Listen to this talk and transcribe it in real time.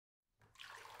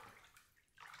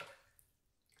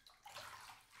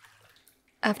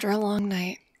After a long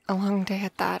night, a long day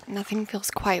at that, nothing feels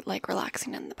quite like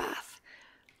relaxing in the bath.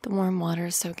 The warm water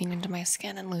is soaking into my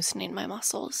skin and loosening my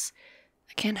muscles.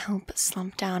 I can't help but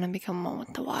slump down and become one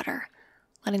with the water,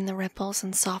 letting the ripples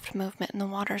and soft movement in the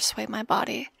water sway my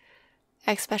body.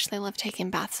 I especially love taking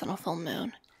baths on a full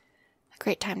moon. A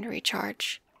great time to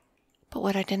recharge. But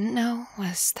what I didn't know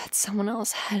was that someone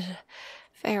else had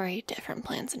very different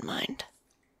plans in mind.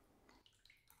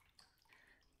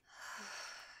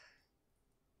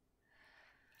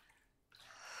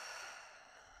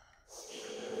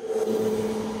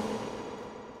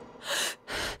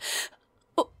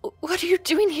 What are you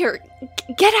doing here?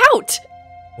 Get out!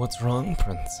 What's wrong,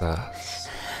 princess?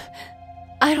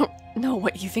 I don't know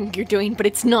what you think you're doing, but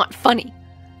it's not funny.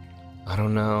 I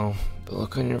don't know. The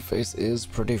look on your face is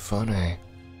pretty funny.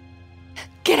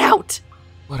 Get out!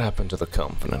 What happened to the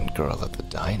confident girl at the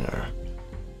diner?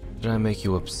 Did I make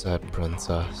you upset,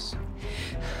 princess?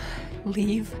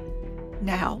 Leave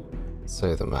now.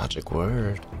 Say the magic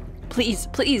word. Please,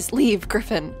 please leave,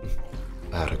 Griffin.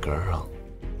 That a girl.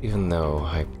 Even though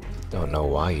I don't know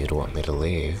why you'd want me to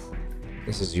leave.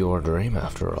 This is your dream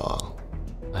after all.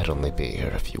 I'd only be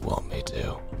here if you want me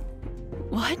to.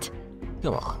 What?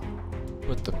 Come on.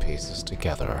 Put the pieces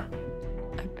together.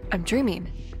 I'm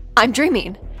dreaming. I'm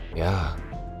dreaming. Yeah,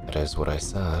 that is what I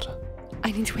said.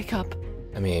 I need to wake up.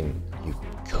 I mean, you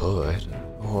could,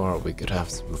 or we could have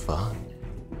some fun.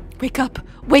 Wake up!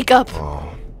 Wake up!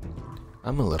 Oh,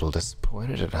 I'm a little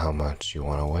disappointed at how much you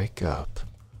want to wake up.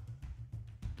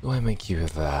 Do I make you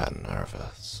that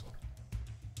nervous?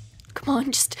 Come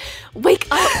on, just wake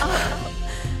up!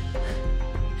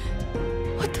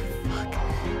 What the fuck?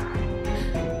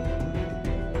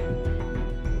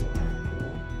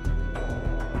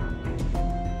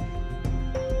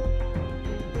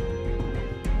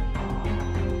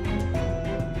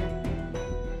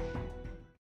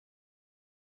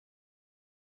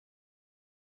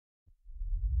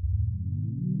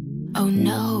 Oh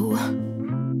no,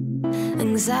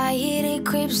 anxiety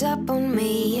creeps up on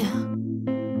me.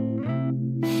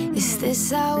 Is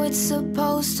this how it's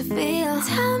supposed to feel?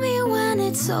 Tell me when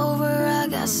it's over, I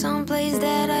got someplace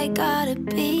that I gotta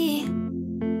be.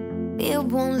 It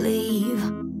won't leave.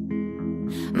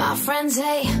 My friends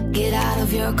say, get out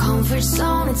of your comfort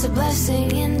zone, it's a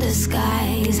blessing in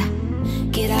disguise.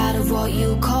 Get out of what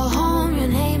you call home, your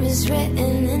name is written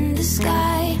in the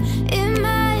sky. It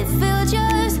might feel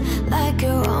just like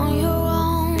you're on your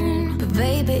own, but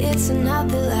baby, it's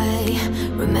another lie.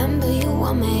 Remember you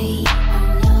were made.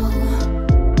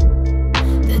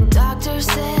 Doctor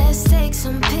says take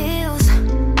some pills,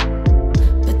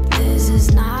 but this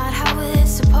is not how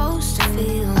it's supposed to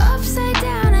feel. Upside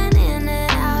down and in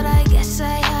and out, I guess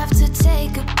I have to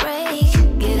take a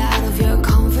break. Get out of your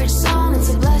comfort zone, it's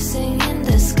a blessing in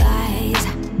disguise.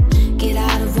 Get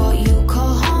out of what you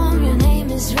call home, your name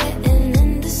is written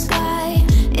in the sky.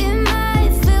 It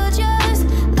might feel just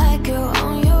like you're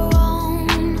on your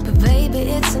own, but baby,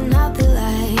 it's another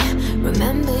lie.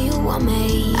 Remember you were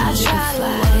made. I try to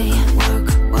fly.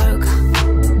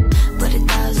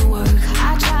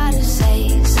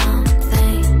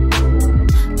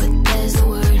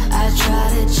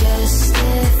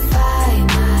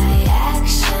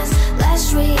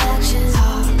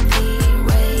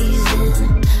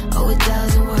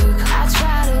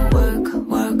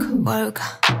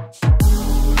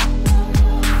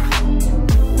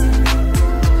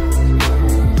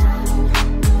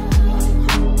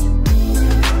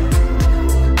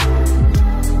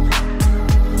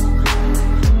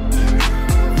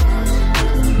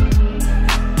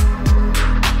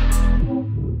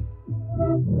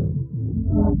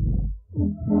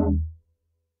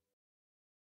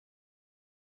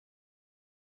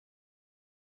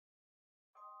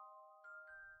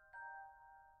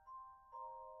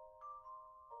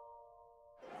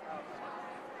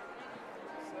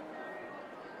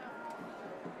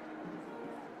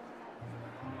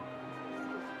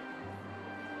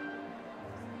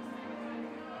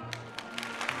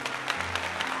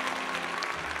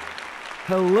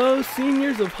 Hello,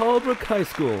 seniors of Holbrook High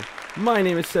School. My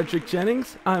name is Cedric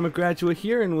Jennings. I'm a graduate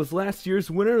here and was last year's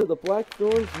winner of the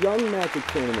Blackthorns Young Magic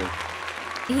Tournament.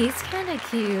 He's kinda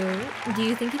cute. Do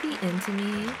you think he'd be into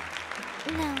me?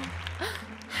 No,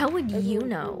 How would you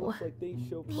know?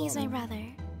 he's my brother.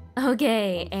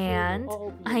 Okay, and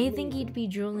I think he'd be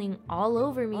drooling all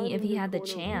over me if he had the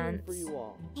chance.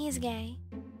 He's gay,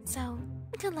 so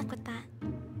good luck with that.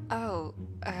 Oh,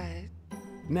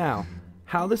 Now,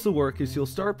 how this will work is you'll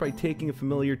start by taking a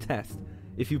familiar test.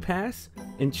 If you pass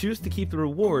and choose to keep the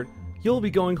reward, you'll be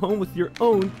going home with your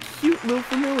own cute little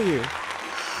familiar.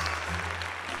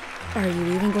 Are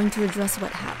you even going to address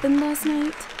what happened last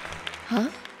night? Huh?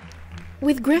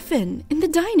 With Griffin, in the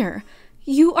diner.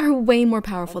 You are way more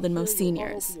powerful than most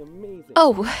seniors.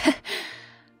 Oh,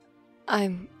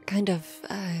 I'm kind of,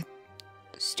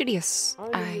 studious.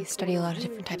 I study a lot of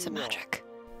different types of magic.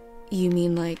 You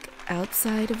mean like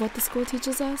outside of what the school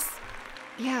teaches us?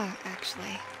 Yeah,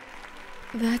 actually.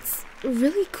 That's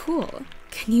really cool.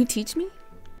 Can you teach me?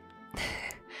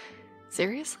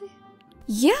 Seriously?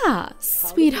 Yeah,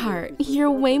 sweetheart.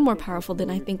 You're way more powerful than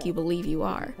I think you believe you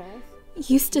are.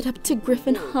 You stood up to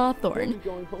Griffin Hawthorn.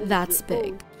 That's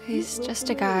big. He's just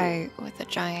a guy with a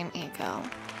giant ego.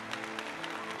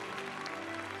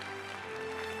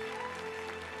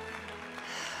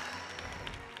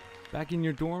 Back in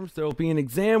your dorms, there will be an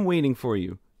exam waiting for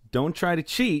you. Don't try to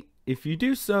cheat. If you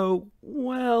do so,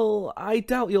 well, I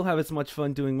doubt you'll have as much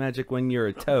fun doing magic when you're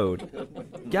a toad.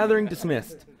 Gathering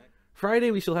dismissed.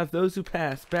 Friday we shall have those who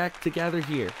pass back to gather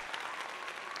here.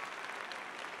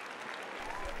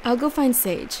 I'll go find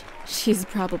Sage. She's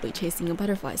probably chasing a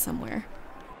butterfly somewhere.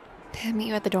 I'll meet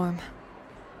you at the dorm.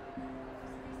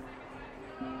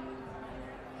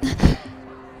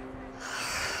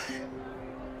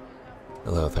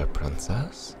 Hello there,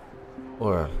 princess.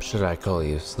 Or should I call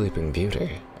you Sleeping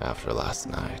Beauty after last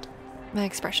night? My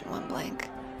expression went blank.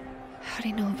 How do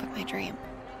you know about my dream?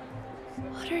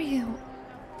 What are you?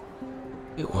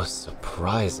 It was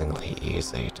surprisingly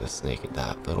easy to sneak in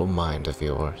that little mind of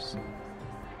yours.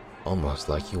 Almost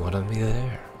like you wanted me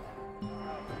there.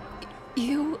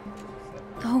 You...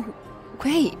 Oh,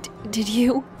 wait, did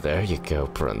you? There you go,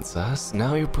 princess.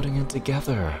 Now you're putting it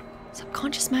together.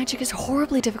 Subconscious magic is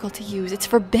horribly difficult to use. It's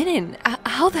forbidden.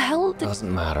 How the hell did...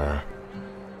 Doesn't matter.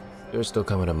 You're still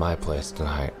coming to my place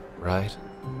tonight, right?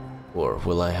 Or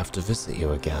will I have to visit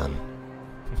you again?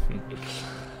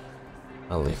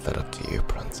 I'll leave that up to you,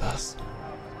 princess.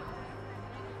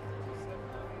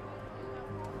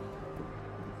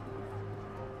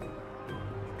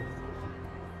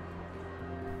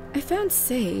 I found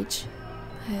Sage,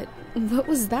 but what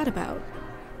was that about?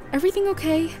 Everything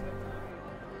okay?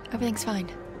 Everything's fine.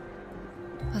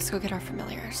 Let's go get our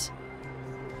familiars.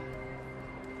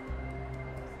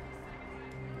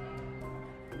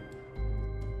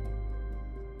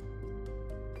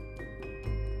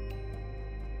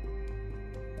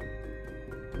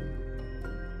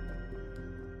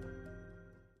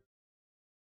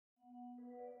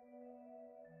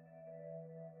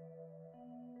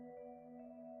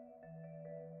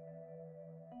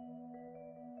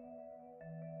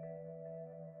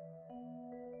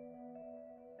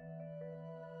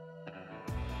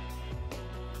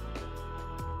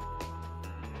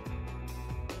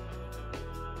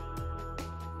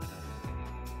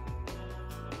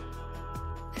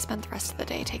 I spent the rest of the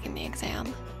day taking the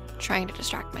exam, trying to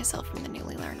distract myself from the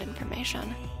newly learned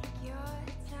information.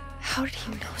 How did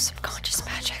he know subconscious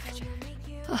magic?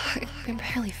 Ugh, I can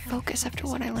barely focus after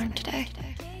what I learned today.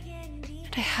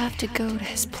 And I have to go to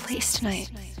his place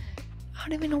tonight. I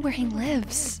don't even know where he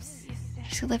lives.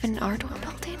 Does he live in an art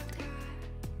building?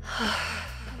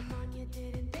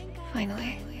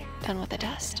 Finally, done with the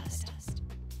test.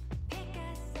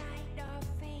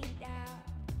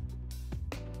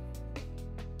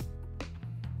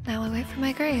 Now I wait for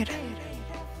my grade.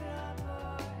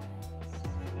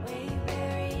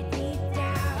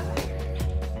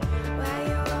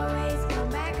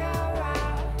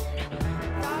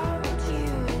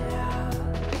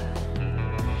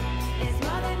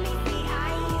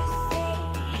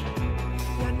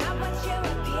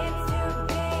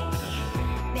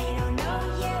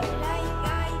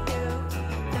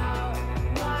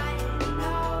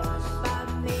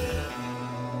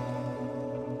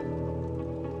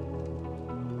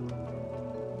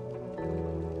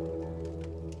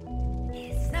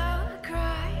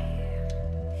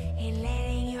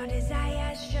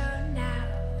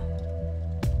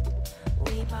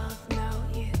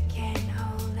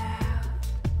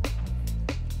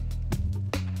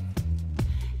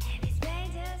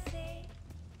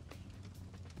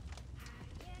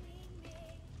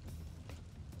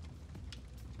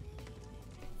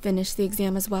 Finished the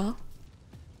exam as well?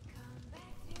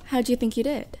 How'd you think you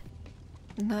did?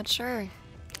 Not sure.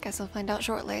 Guess I'll find out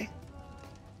shortly.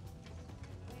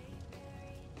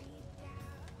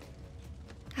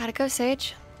 How'd it go,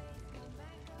 Sage?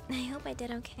 I hope I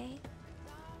did okay.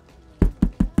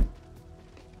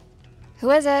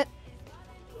 Who is it?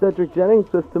 Cedric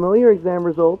Jennings with familiar exam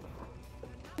results.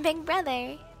 Big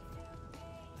brother.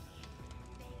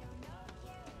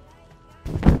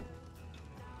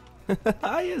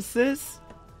 Hiya, sis!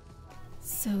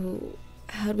 So,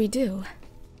 how'd we do?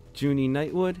 Juni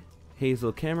Nightwood,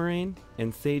 Hazel Cameron,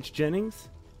 and Sage Jennings.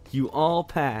 You all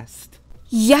passed.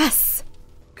 Yes!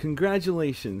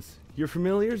 Congratulations. Your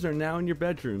familiars are now in your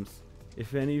bedrooms.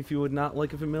 If any of you would not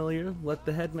like a familiar, let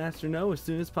the headmaster know as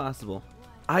soon as possible.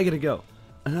 I gotta go.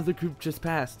 Another group just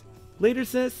passed. Later,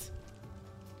 sis.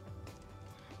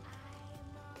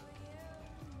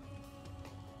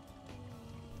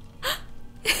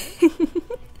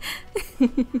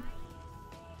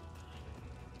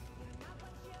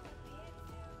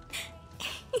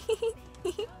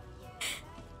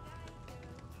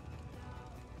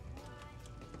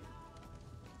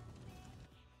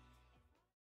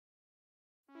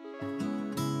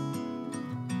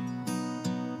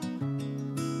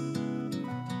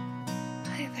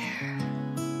 Hi there.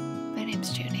 My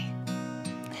name's Juni.